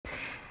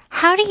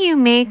How do you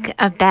make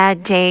a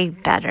bad day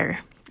better?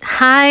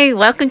 Hi,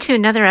 welcome to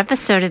another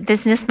episode of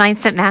Business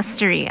Mindset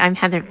Mastery. I'm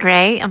Heather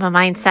Gray. I'm a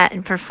mindset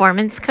and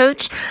performance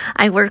coach.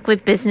 I work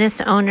with business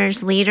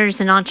owners,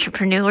 leaders, and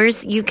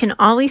entrepreneurs. You can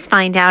always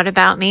find out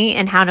about me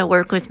and how to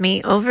work with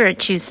me over at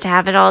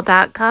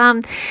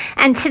choosetohaveitall.com.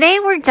 And today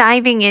we're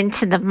diving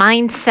into the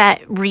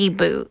mindset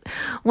reboot.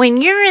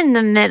 When you're in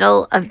the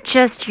middle of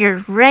just your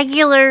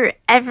regular,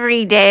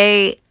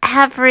 everyday,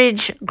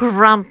 average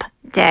grump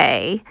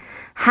day,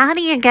 how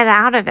do you get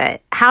out of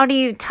it? How do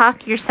you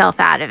talk yourself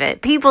out of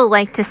it? People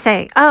like to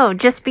say, oh,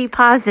 just be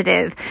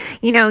positive.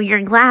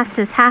 Your glass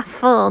is half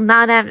full,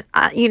 not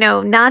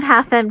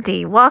half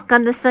empty. Walk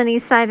on the sunny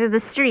side of the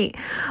street.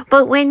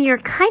 But when you're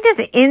kind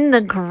of in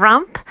the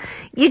grump,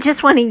 you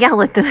just want to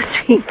yell at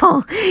those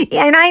people.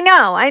 And I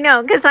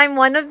know, because I'm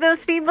one of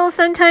those people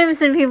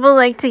sometimes, and people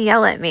like to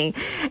yell at me.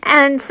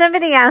 And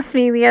somebody asked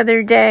me the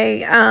other day,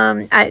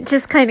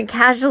 just kind of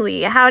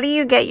casually, how do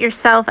you get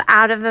yourself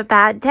out of a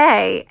bad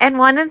day? And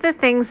one of the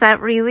things that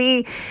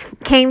really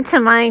came to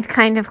mind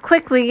kind of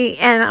quickly,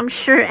 and I'm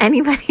sure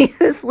anybody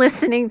who's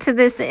listening to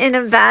this in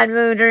a bad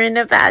mood or in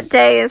a bad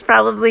day is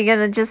probably going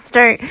to just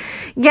start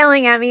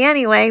yelling at me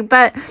anyway,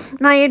 but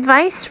my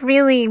advice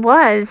really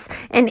was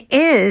and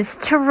is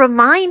to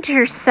remind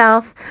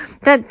yourself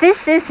that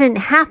this isn't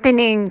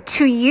happening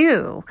to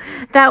you,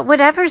 that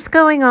whatever's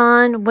going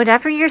on,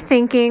 whatever you're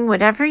thinking,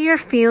 whatever you're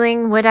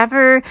feeling,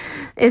 whatever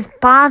is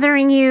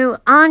bothering you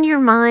on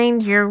your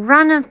mind, your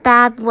run of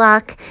bad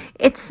luck,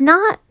 it's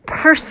not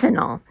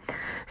personal.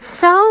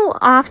 So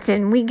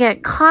often we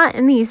get caught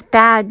in these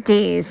bad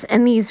days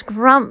and these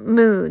grump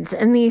moods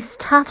and these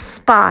tough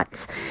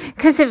spots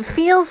because it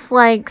feels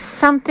like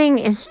something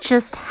is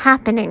just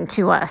happening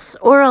to us,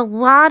 or a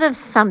lot of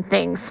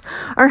somethings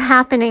are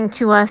happening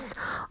to us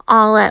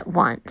all at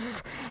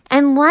once.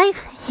 And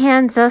life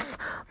hands us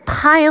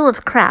pile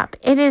of crap.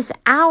 It is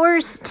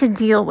ours to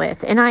deal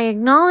with. And I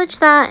acknowledge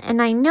that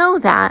and I know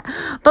that.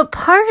 But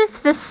part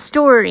of the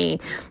story,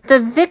 the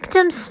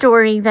victim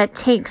story that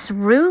takes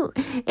root,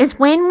 is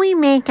when we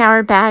make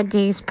our bad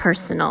days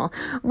personal.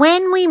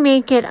 When we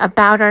make it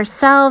about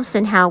ourselves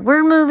and how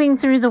we're moving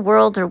through the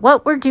world, or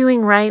what we're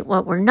doing right,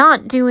 what we're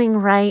not doing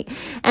right,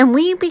 and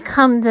we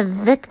become the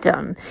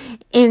victim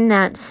in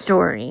that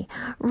story,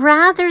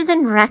 rather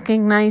than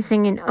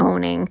recognizing and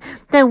owning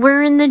that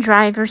we're in the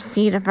driver's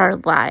seat of our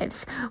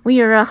lives.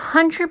 We are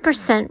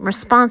 100%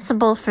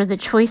 responsible for the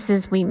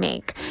choices we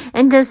make.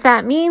 And does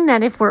that mean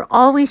that if we're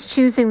always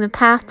choosing the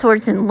path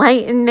towards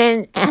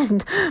enlightenment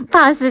and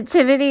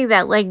positivity,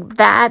 that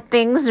bad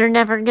things are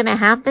never going to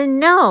happen?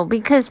 No,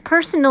 because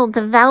personal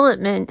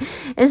development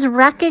is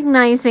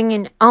recognizing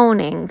and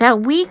owning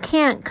that we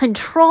can't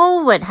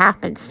control what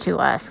happens to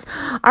us.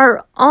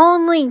 Our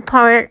only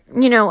part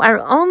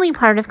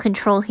of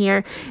control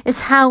here is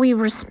how we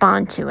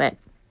respond to it.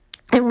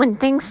 And when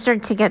things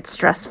start to get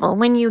stressful,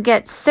 when you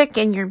get sick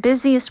in your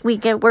busiest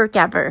week at work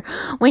ever,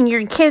 when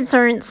your kids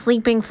aren't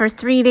sleeping for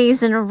 3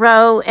 days in a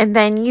row and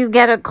then you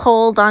get a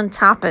cold on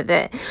top of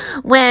it,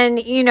 when,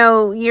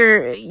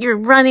 you're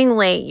running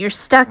late, you're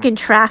stuck in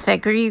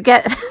traffic, or you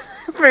get...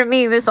 For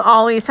me, this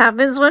always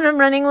happens when I'm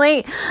running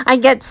late. I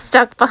get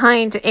stuck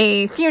behind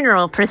a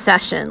funeral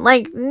procession,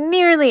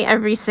 nearly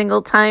every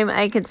single time.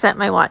 I could set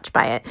my watch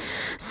by it.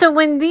 So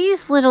when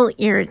these little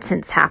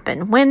irritants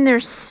happen, when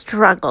there's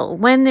struggle,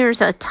 when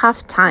there's a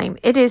tough time,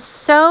 it is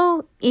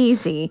so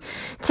easy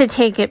to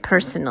take it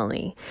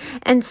personally.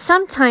 And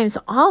sometimes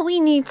all we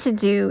need to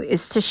do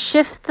is to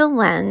shift the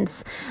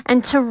lens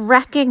and to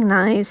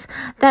recognize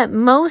that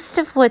most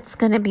of what's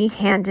going to be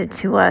handed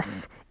to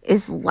us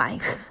is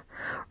life.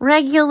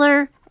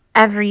 Regular,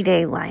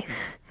 everyday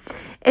life.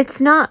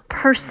 It's not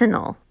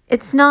personal.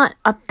 It's not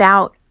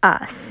about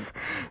us.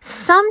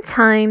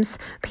 Sometimes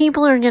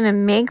people are going to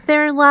make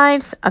their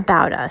lives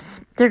about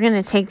us. They're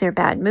going to take their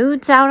bad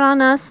moods out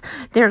on us.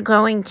 They're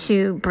going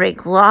to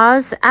break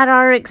laws at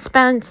our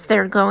expense.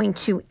 They're going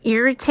to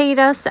irritate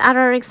us at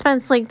our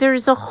expense.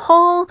 There's a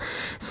whole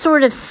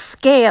sort of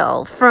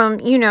scale from,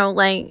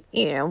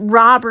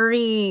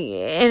 robbery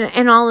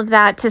and all of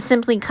that to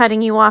simply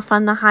cutting you off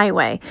on the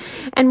highway.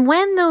 And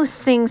when those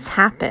things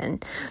happen,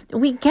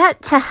 we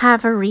get to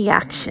have a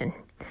reaction.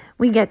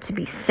 We get to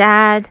be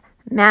sad,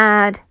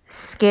 mad,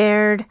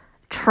 scared,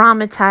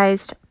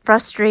 traumatized,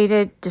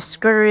 frustrated,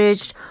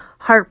 discouraged,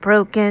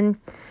 heartbroken.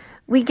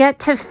 We get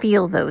to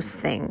feel those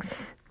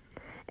things.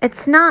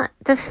 It's not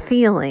the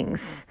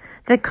feelings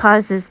that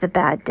causes the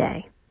bad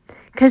day,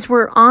 because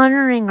we're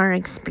honoring our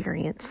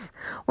experience.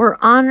 We're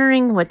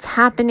honoring what's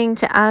happening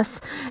to us,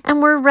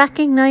 and we're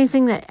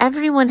recognizing that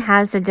everyone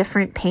has a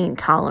different pain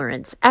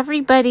tolerance.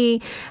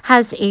 Everybody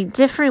has a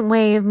different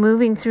way of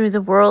moving through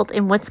the world,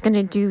 and what's going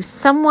to do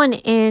someone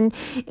in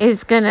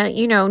is going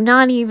to,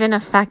 not even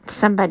affect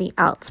somebody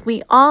else.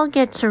 We all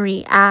get to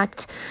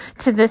react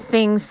to the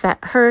things that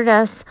hurt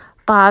us,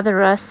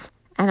 bother us,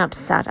 and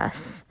upset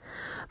us.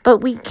 But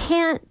we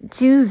can't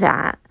do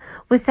that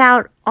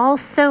without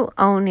also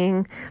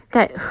owning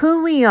that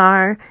who we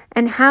are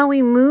and how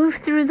we move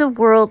through the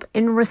world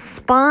in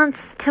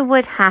response to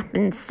what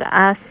happens to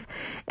us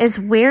is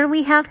where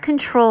we have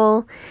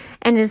control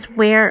and is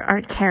where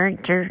our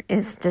character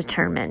is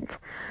determined.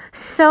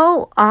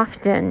 So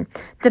often,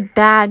 the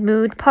bad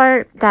mood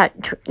part,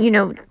 that,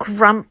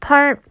 grump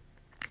part,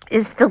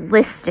 is the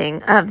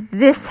listing of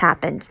this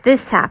happened,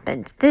 this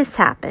happened, this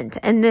happened,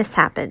 and this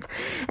happened.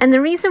 And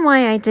the reason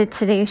why I did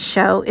today's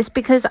show is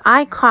because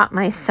I caught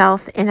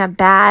myself in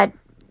a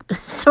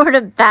sort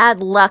of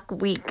bad luck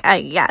week,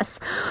 I guess,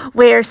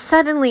 where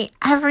suddenly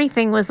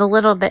everything was a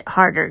little bit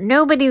harder.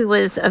 Nobody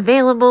was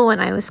available when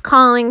I was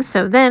calling.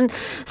 So then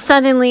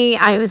suddenly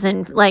I was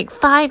in like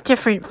 5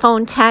 different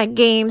phone tag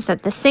games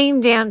at the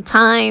same damn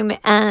time.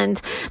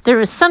 And there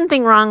was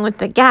something wrong with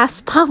the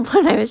gas pump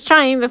when I was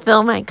trying to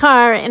fill my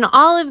car, and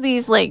all of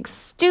these like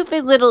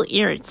stupid little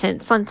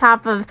irritants on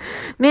top of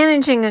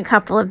managing a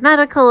couple of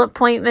medical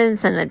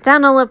appointments and a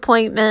dental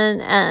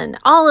appointment and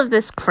all of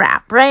this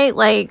crap, right?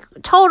 Like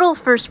total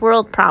first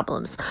world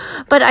problems.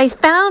 But I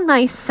found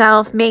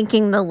myself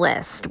making the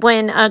list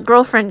when a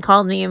girlfriend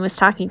called me and was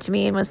talking to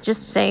me and was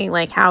just saying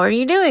like, how are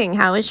you doing?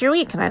 How was your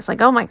week? And I was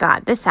like, oh my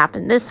God, this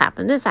happened, this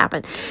happened, this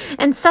happened.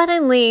 And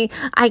suddenly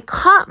I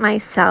caught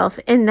myself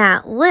in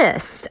that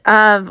list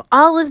of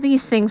all of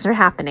these things are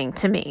happening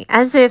to me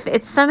as if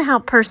it's somehow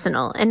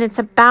personal and it's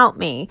about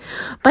me,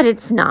 but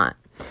it's not.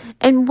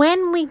 And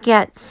when we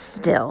get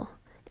still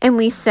and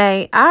we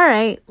say, all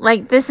right,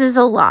 like this is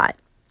a lot.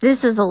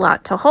 This is a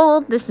lot to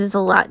hold. This is a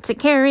lot to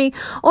carry.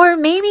 Or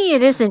maybe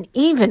it isn't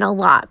even a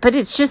lot, but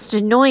it's just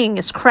annoying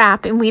as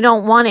crap and we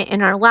don't want it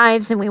in our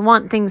lives and we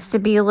want things to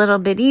be a little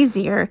bit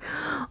easier.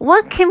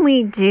 What can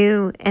we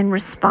do in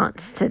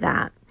response to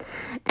that?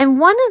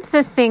 And one of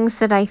the things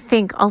that I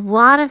think a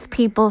lot of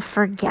people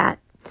forget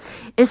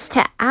is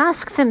to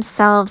ask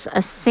themselves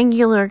a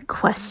singular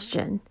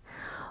question.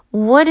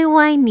 What do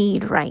I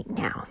need right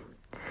now?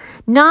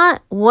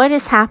 Not what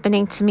is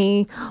happening to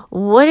me,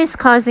 what is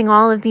causing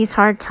all of these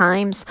hard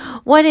times,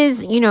 what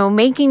is,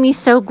 making me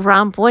so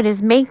grump, what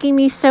is making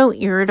me so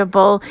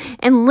irritable,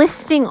 and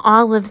listing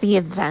all of the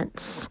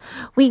events.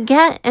 We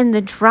get in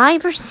the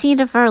driver's seat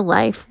of our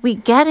life, we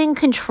get in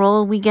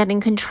control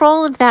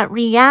of that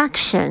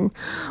reaction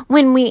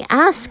when we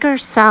ask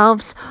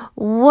ourselves,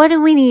 what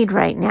do we need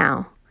right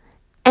now?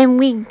 And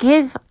we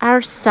give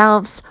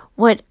ourselves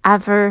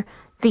whatever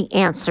the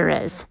answer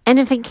is. And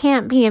if it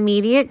can't be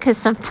immediate, because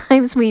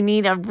sometimes we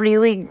need a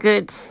really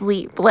good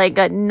sleep, like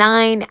a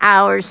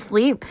 9-hour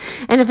sleep.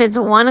 And if it's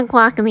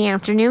 1:00 in the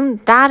afternoon,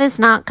 that is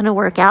not going to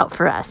work out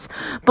for us.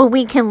 But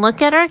we can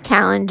look at our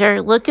calendar,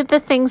 look at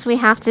the things we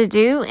have to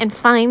do, and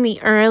find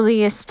the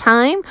earliest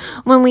time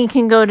when we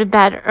can go to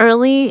bed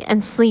early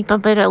and sleep a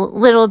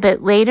little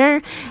bit later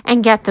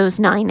and get those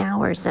 9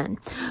 hours in.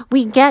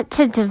 We get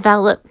to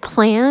develop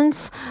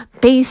plans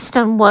based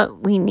on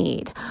what we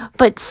need.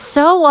 But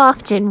so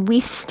often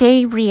we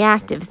stay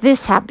reactive.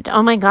 This happened.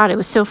 Oh my God, it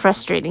was so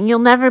frustrating. You'll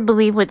never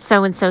believe what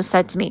so-and-so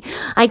said to me.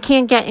 I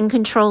can't get in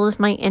control of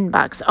my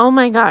inbox. Oh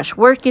my gosh,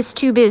 work is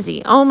too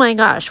busy. Oh my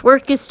gosh,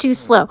 work is too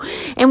slow.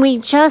 And we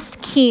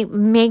just keep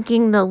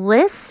making the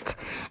list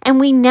and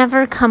we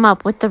never come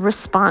up with the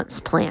response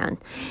plan.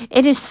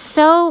 It is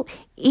so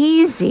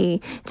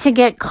easy to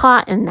get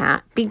caught in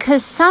that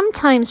because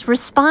sometimes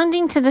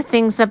responding to the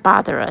things that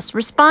bother us,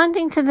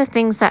 responding to the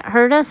things that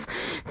hurt us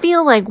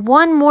feel like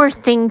one more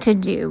thing to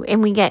do,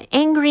 and we get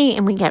angry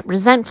and we get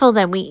resentful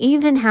that we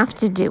even have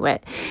to do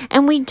it.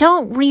 And we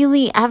don't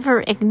really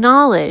ever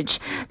acknowledge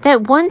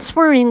that once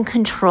we're in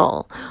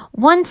control,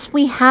 once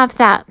we have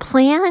that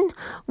plan,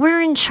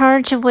 we're in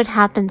charge of what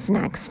happens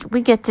next.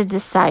 We get to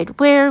decide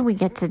where, we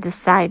get to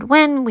decide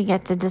when, we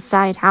get to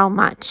decide how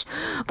much.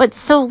 But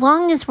so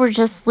long as we're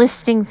just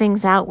listing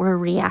things out, we're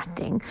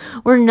reacting.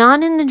 We're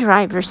not in the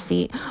driver's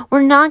seat.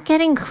 We're not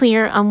getting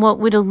clear on what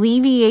would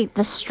alleviate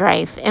the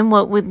strife and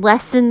what would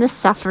lessen the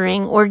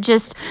suffering or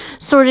just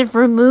sort of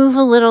remove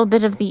a little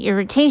bit of the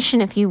irritation,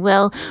 if you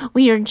will.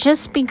 We are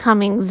just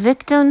becoming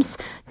victims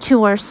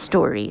to our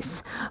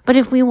stories. But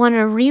if we want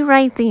to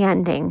rewrite the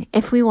ending,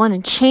 if we want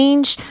to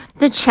change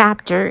the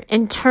chapter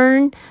and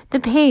turn the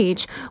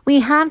page,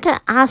 we have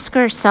to ask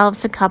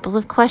ourselves a couple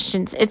of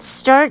questions. It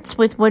starts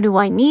with, what do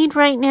I need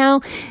right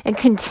now? It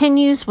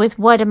continues with,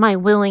 what am I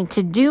willing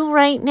to do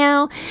right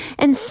now?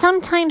 And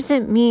sometimes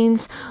it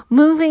means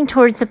moving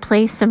towards a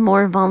place of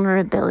more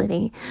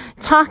vulnerability,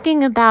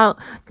 talking about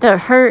the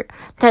hurt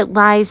that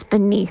lies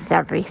beneath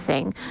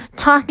everything,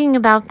 talking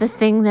about the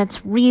thing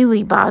that's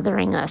really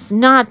bothering us,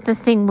 not the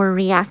thing we're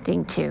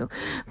reacting to.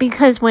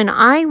 Because when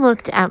I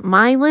looked at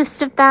my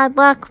list of bad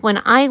luck,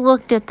 when I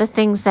looked at the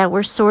things that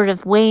were sort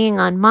of weighing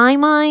on my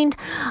mind,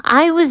 I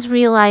I was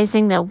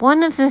realizing that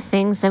one of the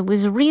things that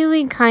was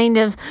really kind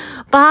of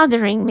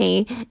bothering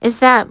me is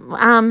that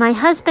my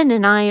husband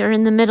and I are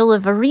in the middle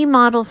of a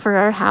remodel for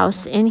our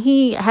house, and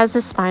he has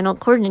a spinal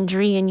cord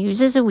injury and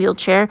uses a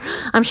wheelchair.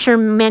 I'm sure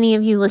many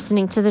of you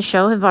listening to the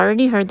show have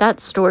already heard that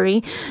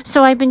story.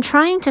 So I've been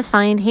trying to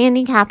find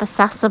handicap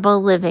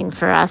accessible living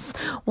for us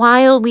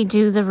while we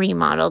do the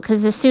remodel,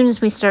 because as soon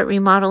as we start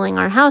remodeling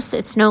our house,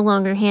 it's no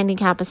longer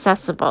handicap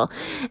accessible.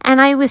 And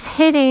I was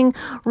hitting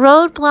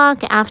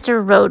roadblock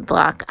after roadblock.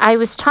 I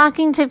was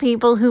talking to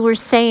people who were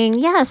saying,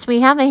 yes,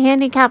 we have a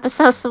handicap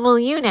accessible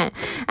unit.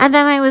 And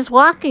then I was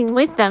walking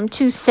with them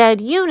to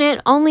said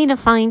unit only to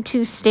find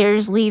 2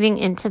 stairs leading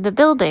into the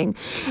building.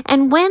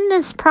 And when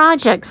this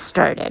project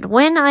started,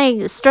 when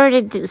I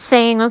started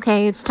saying,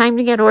 okay, it's time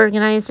to get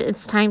organized,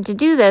 it's time to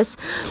do this,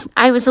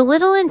 I was a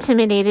little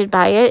intimidated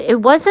by it.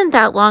 It wasn't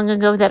that long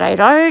ago that I'd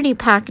already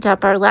packed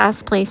up our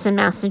last place in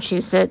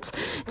Massachusetts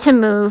to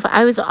move.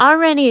 I was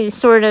already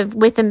sort of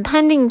with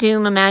impending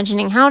doom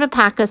imagining how to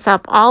pack us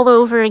up all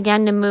over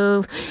again to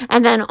move,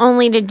 and then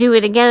only to do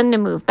it again to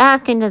move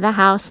back into the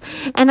house.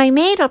 And I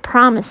made a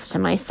promise to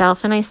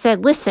myself, and I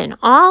said, listen,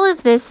 all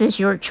of this is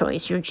your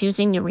choice. You're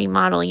choosing to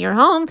remodel your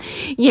home.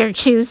 You're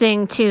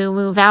choosing to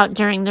move out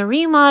during the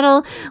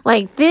remodel.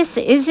 Like, this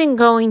isn't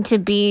going to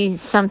be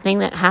something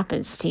that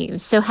happens to you.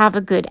 So have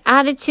a good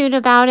attitude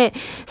about it,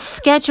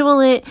 schedule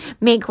it,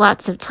 make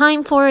lots of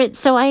time for it.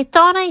 So I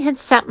thought I had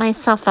set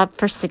myself up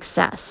for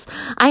success.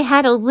 I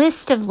had a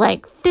list of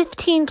like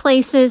 15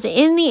 places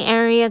in the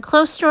area,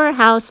 close to our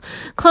house,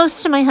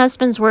 close to my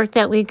husband's work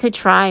that we could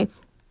try.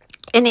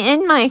 And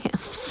in my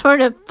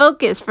sort of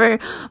focus for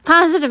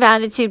positive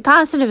attitude,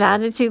 I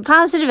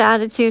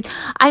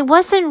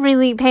wasn't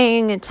really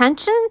paying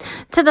attention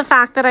to the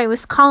fact that I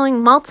was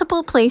calling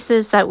multiple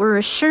places that were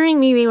assuring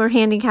me they were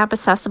handicap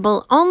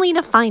accessible, only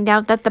to find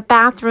out that the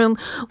bathroom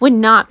would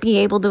not be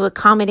able to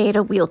accommodate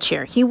a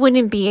wheelchair. He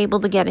wouldn't be able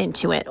to get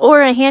into it.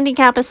 Or a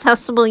handicap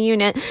accessible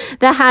unit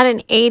that had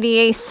an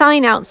ADA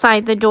sign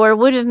outside the door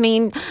would have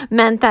meant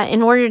that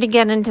in order to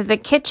get into the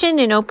kitchen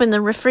and open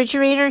the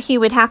refrigerator, he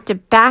would have to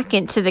back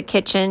into the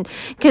kitchen,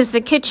 because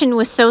the kitchen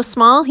was so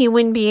small he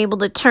wouldn't be able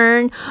to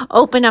turn,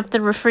 open up the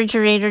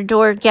refrigerator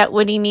door, get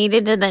what he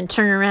needed, and then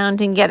turn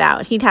around and get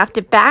out. He'd have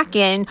to back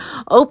in,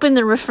 open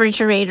the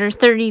refrigerator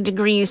 30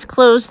 degrees,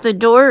 close the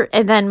door,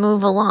 and then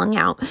move along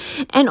out.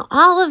 And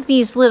all of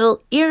these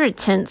little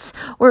irritants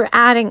were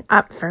adding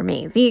up for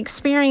me. The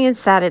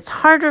experience that it's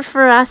harder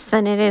for us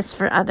than it is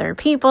for other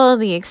people,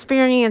 the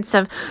experience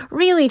of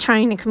really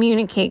trying to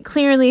communicate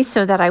clearly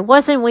so that I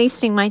wasn't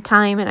wasting my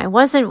time and I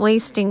wasn't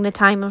wasting the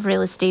time of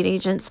real estate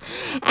agents.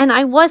 And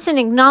I wasn't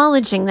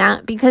acknowledging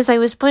that because I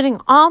was putting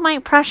all my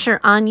pressure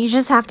on, you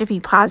just have to be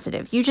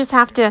positive. You just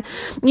have to,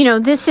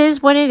 this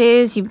is what it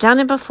is. You've done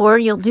it before.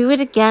 You'll do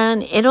it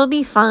again. It'll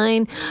be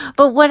fine.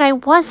 But what I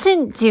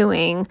wasn't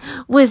doing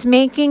was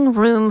making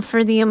room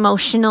for the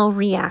emotional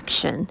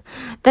reaction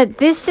that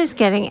this is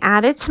getting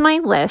added to my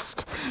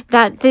list,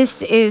 that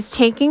this is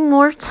taking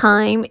more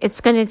time. It's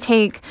going to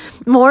take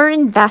more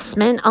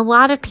investment. A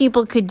lot of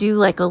people could do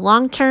like a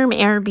long-term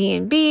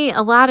Airbnb.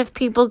 A lot of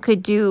people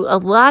could do a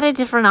lot of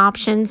different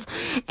options,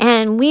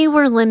 and we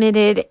were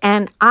limited,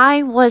 and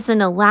I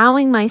wasn't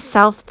allowing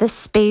myself the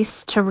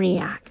space to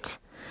react.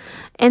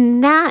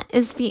 And that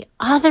is the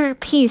other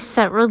piece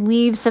that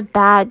relieves a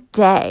bad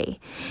day.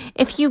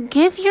 If you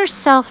give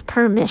yourself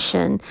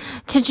permission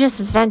to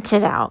just vent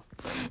it out,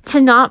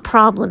 to not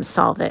problem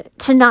solve it,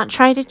 to not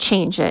try to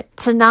change it,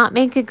 to not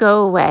make it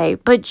go away,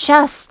 but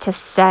just to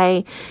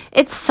say,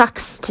 it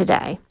sucks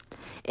today.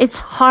 It's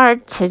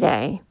hard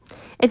today.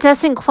 It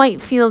doesn't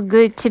quite feel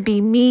good to be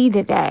me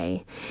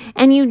today.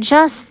 And you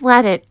just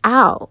let it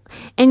out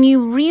and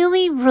you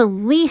really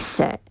release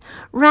it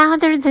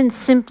rather than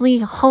simply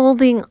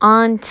holding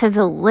on to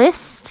the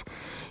list.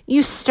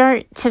 You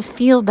start to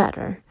feel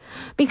better.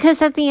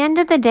 Because at the end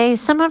of the day,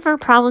 some of our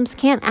problems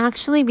can't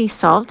actually be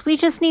solved. We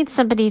just need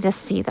somebody to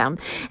see them.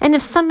 And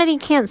if somebody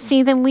can't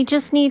see them, we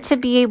just need to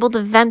be able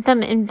to vent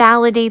them and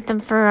validate them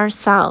for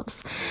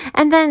ourselves.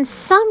 And then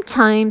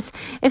sometimes,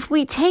 if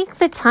we take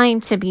the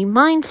time to be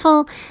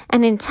mindful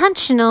and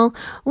intentional,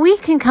 we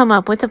can come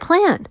up with a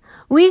plan.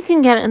 We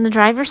can get in the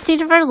driver's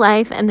seat of our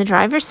life and the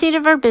driver's seat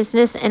of our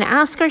business and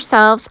ask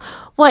ourselves,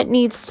 what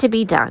needs to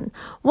be done?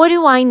 What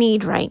do I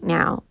need right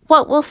now?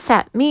 What will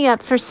set me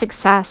up for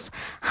success?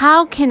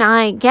 How can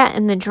I get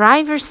in the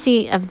driver's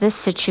seat of this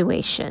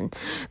situation?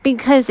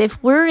 Because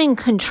if we're in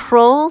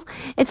control,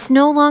 it's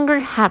no longer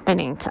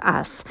happening to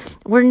us.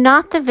 We're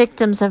not the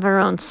victims of our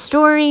own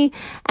story,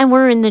 and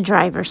we're in the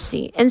driver's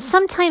seat. And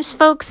sometimes,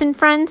 folks and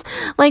friends,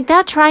 like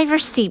that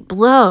driver's seat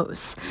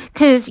blows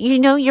because,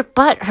 your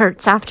butt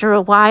hurts after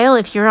a while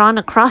if you're on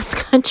a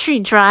cross-country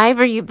drive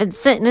or you've been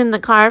sitting in the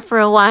car for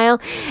a while.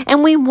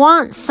 And we We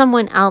want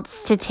someone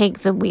else to take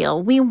the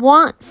wheel. We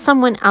want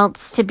someone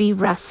else to be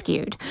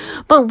rescued.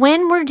 But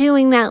when we're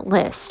doing that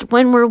list,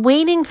 when we're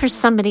waiting for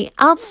somebody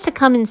else to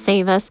come and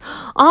save us,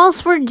 all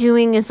we're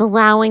doing is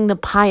allowing the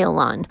pile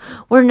on.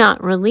 We're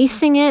not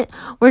releasing it.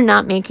 We're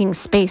not making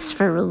space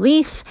for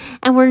relief,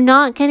 and we're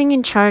not getting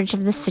in charge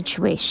of the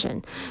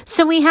situation.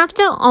 So we have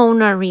to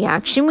own our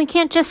reaction. We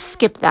can't just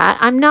skip that.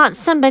 I'm not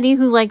somebody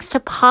who likes to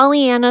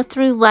Pollyanna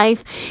through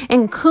life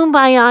and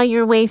kumbaya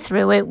your way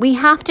through it. We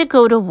have to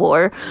go to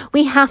war.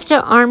 We have to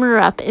armor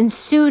up and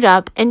suit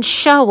up and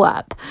show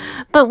up.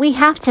 But we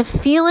have to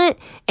feel it,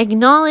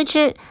 acknowledge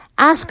it,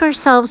 ask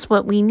ourselves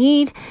what we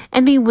need,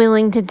 and be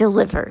willing to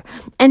deliver.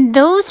 And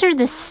those are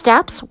the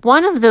steps.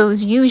 One of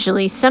those,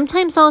 usually,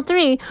 sometimes all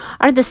three,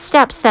 are the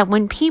steps that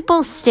when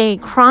people stay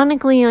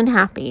chronically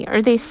unhappy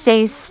or they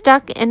stay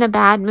stuck in a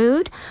bad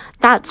mood,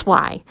 that's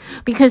why.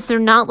 Because they're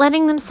not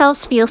letting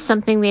themselves feel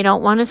something they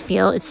don't want to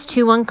feel. It's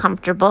too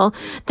uncomfortable.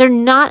 They're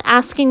not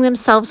asking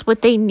themselves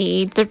what they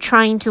need. They're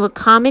trying to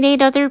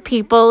accommodate other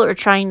people or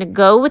trying to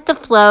go with the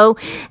flow,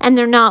 and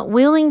they're not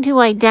willing to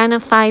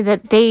identify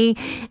that they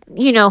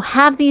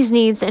have these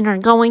needs and are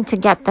going to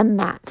get them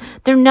met.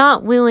 They're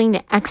not willing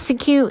to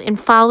execute and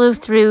follow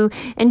through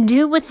and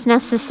do what's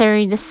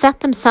necessary to set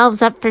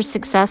themselves up for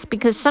success,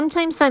 because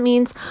sometimes that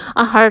means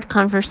a hard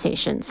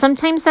conversation.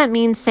 Sometimes that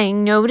means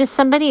saying no to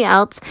somebody else.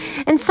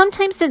 And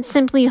sometimes it's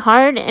simply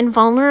hard and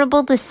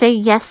vulnerable to say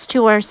yes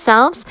to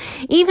ourselves,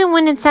 even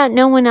when it's at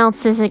no one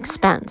else's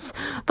expense.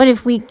 But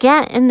if we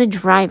get in the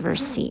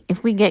driver's seat,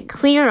 if we get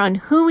clear on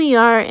who we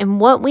are and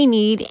what we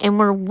need, and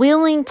we're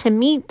willing to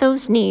meet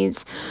those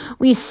needs,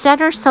 we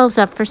set ourselves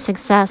up for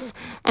success,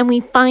 and we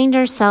find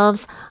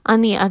ourselves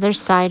on the other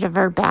side of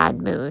our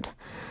bad mood.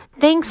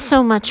 Thanks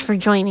so much for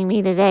joining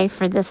me today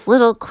for this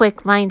little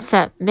quick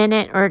mindset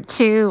minute or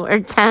 2 or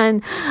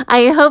 10.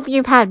 I hope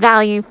you've had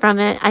value from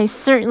it. I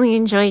certainly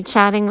enjoyed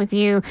chatting with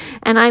you,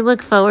 and I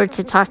look forward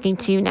to talking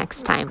to you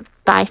next time.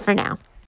 Bye for now.